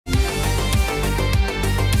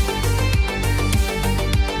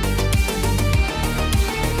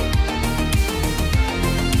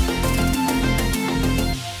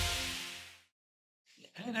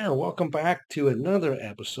there. Welcome back to another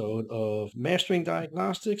episode of Mastering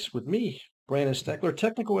Diagnostics with me, Brandon Steckler,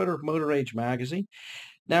 technical editor of Motor Age Magazine.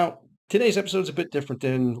 Now, today's episode is a bit different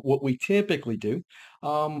than what we typically do.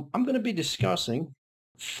 I'm going to be discussing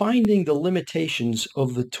finding the limitations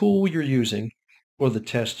of the tool you're using or the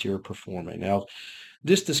test you're performing. Now,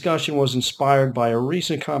 this discussion was inspired by a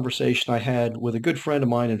recent conversation I had with a good friend of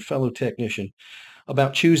mine and fellow technician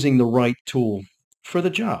about choosing the right tool for the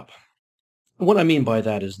job. What I mean by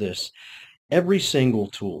that is this. Every single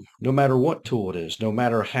tool, no matter what tool it is, no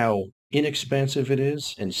matter how inexpensive it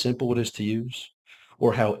is and simple it is to use,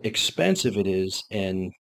 or how expensive it is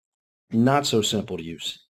and not so simple to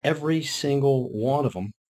use, every single one of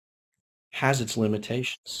them has its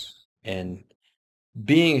limitations. And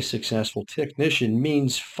being a successful technician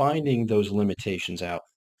means finding those limitations out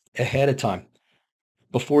ahead of time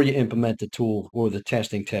before you implement the tool or the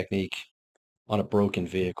testing technique on a broken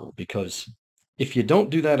vehicle. Because if you don't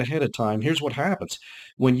do that ahead of time, here's what happens.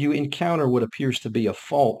 When you encounter what appears to be a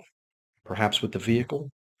fault, perhaps with the vehicle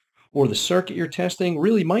or the circuit you're testing,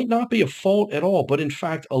 really might not be a fault at all, but in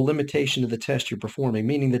fact, a limitation of the test you're performing,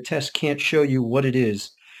 meaning the test can't show you what it is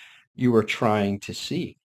you are trying to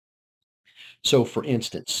see. So for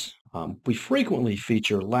instance, we frequently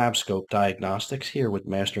feature lab scope diagnostics here with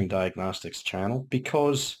Mastering Diagnostics channel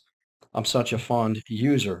because I'm such a fond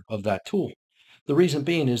user of that tool. The reason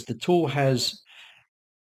being is the tool has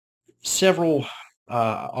several,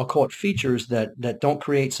 I'll call it features that don't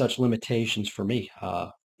create such limitations for me.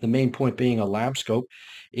 The main point being a lab scope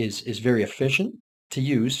is very efficient to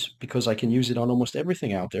use because I can use it on almost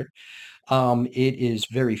everything out there. It is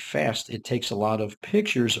very fast. It takes a lot of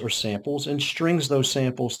pictures or samples and strings those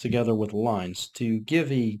samples together with lines to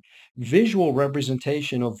give a visual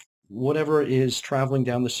representation of whatever is traveling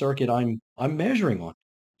down the circuit I'm measuring on.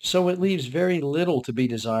 So it leaves very little to be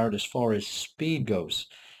desired as far as speed goes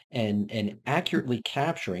and accurately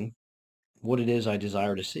capturing what it is I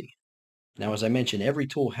desire to see. Now, as I mentioned, every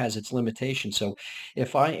tool has its limitations. So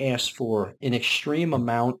if I ask for an extreme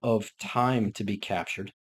amount of time to be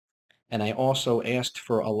captured, and I also asked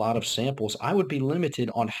for a lot of samples, I would be limited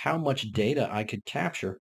on how much data I could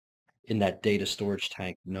capture in that data storage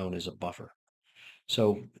tank known as a buffer.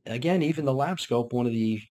 So again, even the lab scope, one of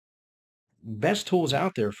the best tools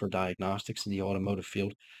out there for diagnostics in the automotive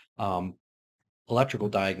field, electrical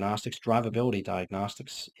diagnostics, drivability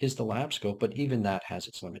diagnostics is the lab scope, but even that has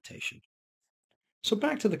its limitation. So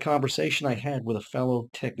back to the conversation I had with a fellow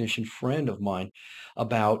technician friend of mine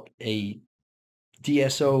about a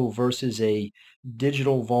DSO versus a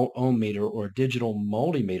digital volt ohm meter or digital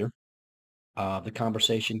multimeter. The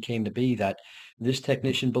conversation came to be that this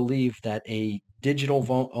technician believed that a digital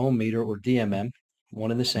volt ohm meter or DMM,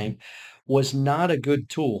 one and the same, was not a good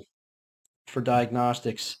tool for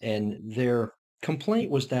diagnostics, and their complaint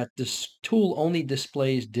was that this tool only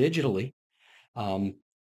displays digitally um,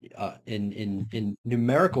 in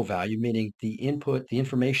numerical value, meaning the input, the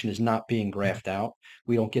information is not being graphed out.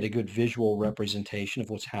 We don't get a good visual representation of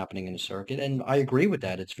what's happening in the circuit. And I agree with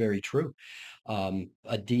that. It's very true. A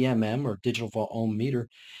DMM or digital volt ohm meter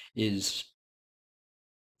is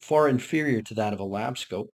far inferior to that of a lab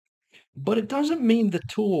scope, but it doesn't mean the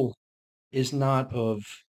tool is not of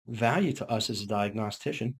value to us as a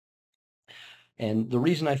diagnostician. And the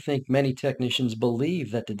reason I think many technicians believe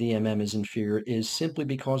that the DMM is inferior is simply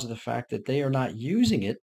because of the fact that they are not using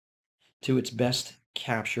it to its best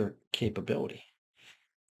capture capability.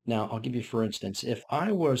 Now, I'll give you, for instance, if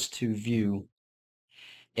I was to view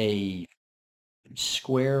a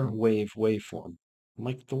square wave waveform,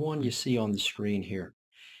 like the one you see on the screen here,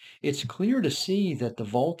 it's clear to see that the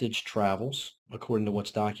voltage travels, according to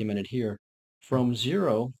what's documented here, from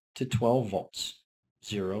 0 to 12 volts.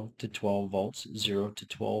 0 to 12 volts, 0 to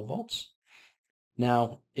 12 volts.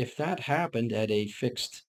 Now, if that happened at a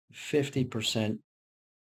fixed 50%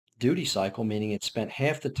 duty cycle, meaning it spent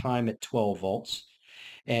half the time at 12 volts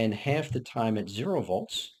and half the time at 0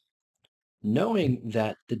 volts, knowing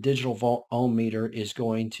that the digital volt ohm meter is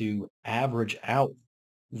going to average out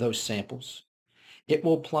those samples, it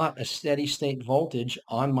will plot a steady state voltage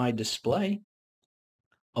on my display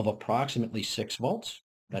of approximately 6 volts.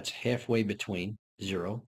 That's halfway between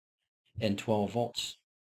 0 and 12 volts.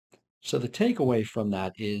 So the takeaway from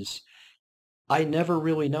that is I never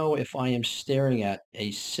really know if I am staring at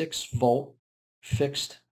a 6-volt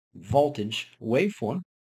fixed voltage waveform,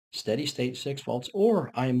 steady state 6 volts,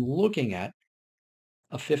 or I am looking at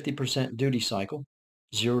a 50% duty cycle,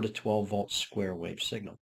 0 to 12 volt square wave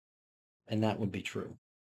signal. And that would be true.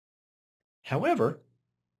 However,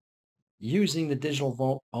 using the digital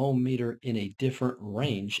volt ohm meter in a different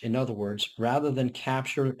range, in other words, rather than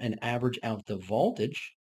capture and average out the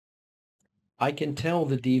voltage, I can tell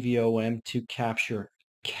the DVOM to capture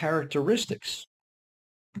characteristics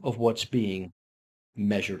of what's being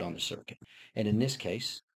measured on the circuit. And in this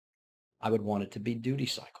case, I would want it to be duty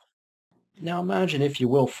cycle. Now imagine, if you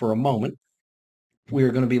will, for a moment, we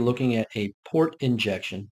are going to be looking at a port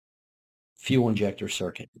injection fuel injector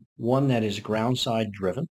circuit, one that is ground side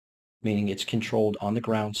driven, meaning it's controlled on the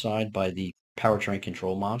ground side by the powertrain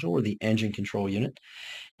control module or the engine control unit.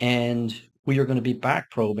 And we are going to be back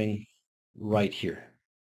probing right here,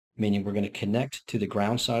 meaning we're going to connect to the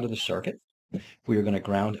ground side of the circuit. We are going to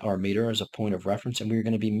ground our meter as a point of reference, and we're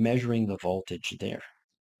going to be measuring the voltage there.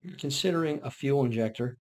 Considering a fuel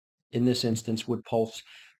injector, in this instance, would pulse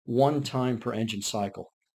 1 time per engine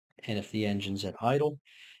cycle. And if the engine's at idle,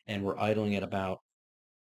 and we're idling at about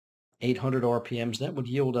 800 RPMs, that would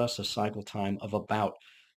yield us a cycle time of about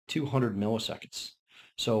 200 milliseconds.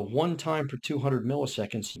 So 1 time per 200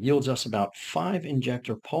 milliseconds yields us about 5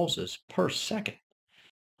 injector pulses per second.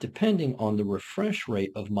 Depending on the refresh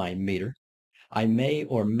rate of my meter, I may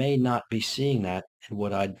or may not be seeing that in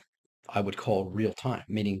what I would call real time,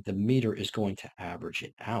 meaning the meter is going to average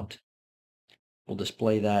it out. We'll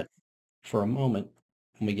display that for a moment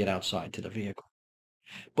when we get outside to the vehicle.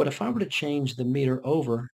 But if I were to change the meter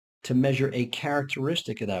over to measure a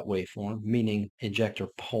characteristic of that waveform, meaning injector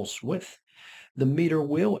pulse width, the meter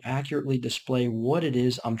will accurately display what it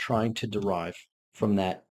is I'm trying to derive from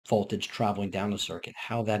that voltage traveling down the circuit,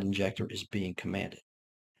 how that injector is being commanded.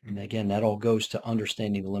 And again, that all goes to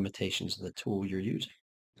understanding the limitations of the tool you're using.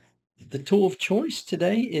 The tool of choice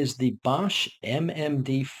today is the Bosch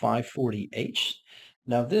MMD 540H.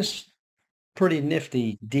 Now this pretty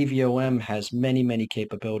nifty DVOM has many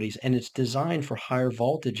capabilities, and it's designed for higher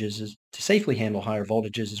voltages to safely handle higher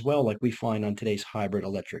voltages as well, like we find on today's hybrid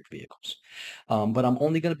electric vehicles. But I'm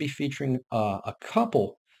only going to be featuring a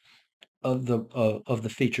couple of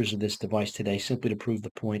the features of this device today, simply to prove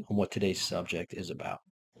the point on what today's subject is about.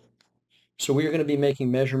 So we are going to be making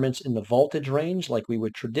measurements in the voltage range like we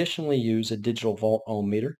would traditionally use a digital volt ohm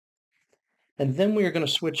meter. And then we are going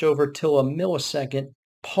to switch over to a millisecond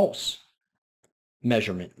pulse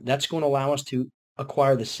measurement. That's going to allow us to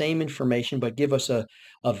acquire the same information, but give us a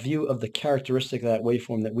view of the characteristic of that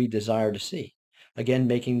waveform that we desire to see. Again,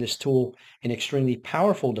 making this tool an extremely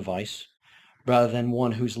powerful device rather than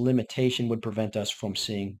one whose limitation would prevent us from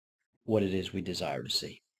seeing what it is we desire to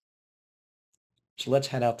see. So let's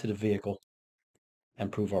head out to the vehicle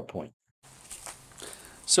and prove our point.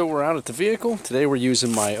 So we're out at the vehicle. Today we're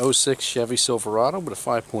using my 06 Chevy Silverado with a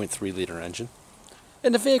 5.3 liter engine.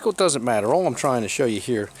 And the vehicle doesn't matter. All I'm trying to show you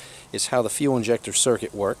here is how the fuel injector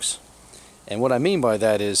circuit works. And what I mean by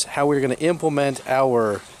that is how we're going to implement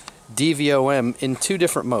our DVOM in 2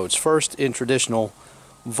 different modes. First, in traditional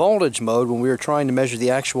voltage mode, when we were trying to measure the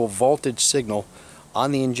actual voltage signal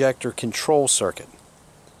on the injector control circuit.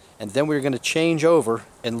 And then we're going to change over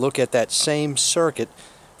and look at that same circuit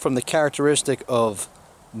from the characteristic of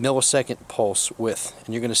millisecond pulse width.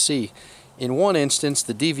 And you're going to see in one instance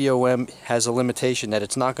the DVOM has a limitation that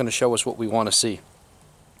it's not going to show us what we want to see.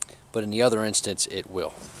 But in the other instance it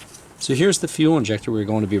will. So here's the fuel injector we're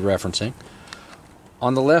going to be referencing.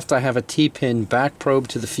 On the left I have a T-pin back probe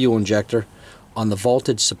to the fuel injector on the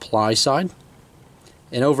voltage supply side.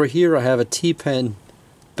 And over here I have a T-pin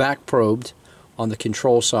back probed on the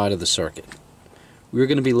control side of the circuit. We're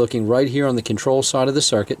going to be looking right here on the control side of the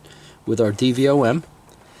circuit with our DVOM,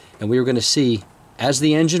 and we're going to see, as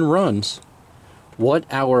the engine runs, what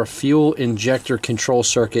our fuel injector control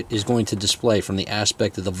circuit is going to display from the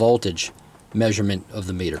aspect of the voltage measurement of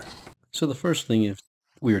the meter. So the first thing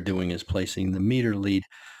we are doing is placing the meter lead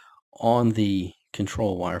on the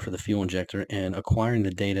control wire for the fuel injector and acquiring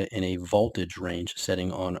the data in a voltage range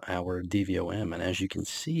setting on our DVOM. And as you can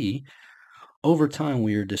see, over time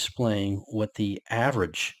we are displaying what the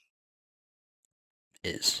average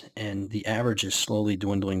is, and the average is slowly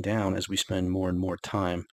dwindling down as we spend more and more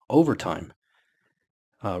time over time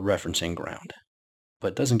referencing ground. But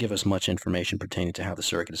it doesn't give us much information pertaining to how the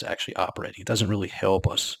circuit is actually operating. It doesn't really help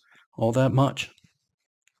us all that much.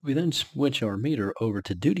 We then switch our meter over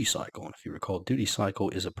to duty cycle, and if you recall, duty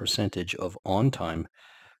cycle is a percentage of on time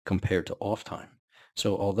compared to off time.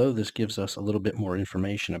 So although this gives us a little bit more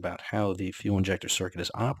information about how the fuel injector circuit is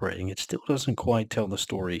operating, it still doesn't quite tell the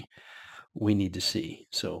story we need to see.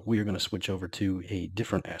 So we are going to switch over to a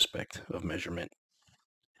different aspect of measurement.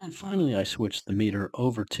 And finally, I switched the meter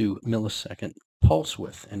over to millisecond pulse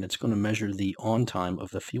width, and it's going to measure the on time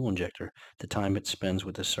of the fuel injector, the time it spends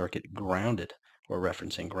with the circuit grounded or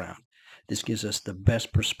referencing ground. This gives us the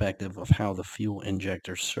best perspective of how the fuel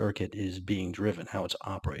injector circuit is being driven, how it's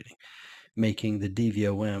operating. making the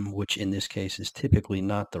DVOM, which in this case is typically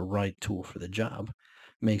not the right tool for the job,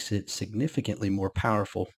 makes it significantly more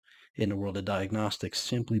powerful in the world of diagnostics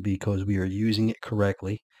simply because we are using it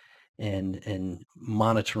correctly and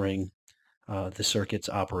monitoring the circuit's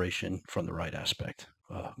operation from the right aspect,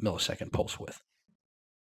 millisecond pulse width.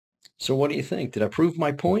 So what do you think? Did I prove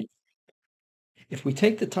my point? If we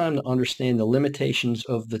take the time to understand the limitations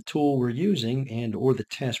of the tool we're using and or the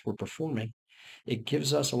test we're performing, it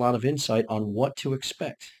gives us a lot of insight on what to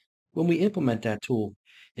expect when we implement that tool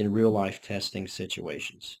in real-life testing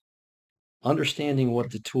situations. Understanding what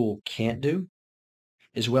the tool can't do,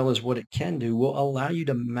 as well as what it can do, will allow you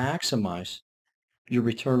to maximize your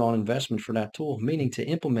return on investment for that tool, meaning to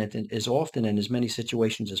implement it as often and as many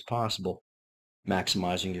situations as possible,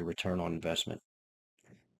 maximizing your return on investment.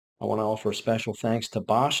 I want to offer a special thanks to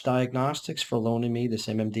Bosch Diagnostics for loaning me this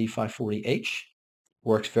MMD 540H.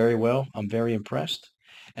 Works very well. I'm very impressed.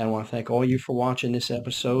 And I want to thank all you for watching this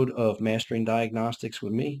episode of Mastering Diagnostics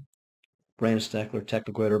with me, Brandon Steckler,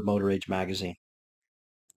 Technical Editor of Motor Age Magazine.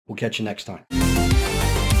 We'll catch you next time.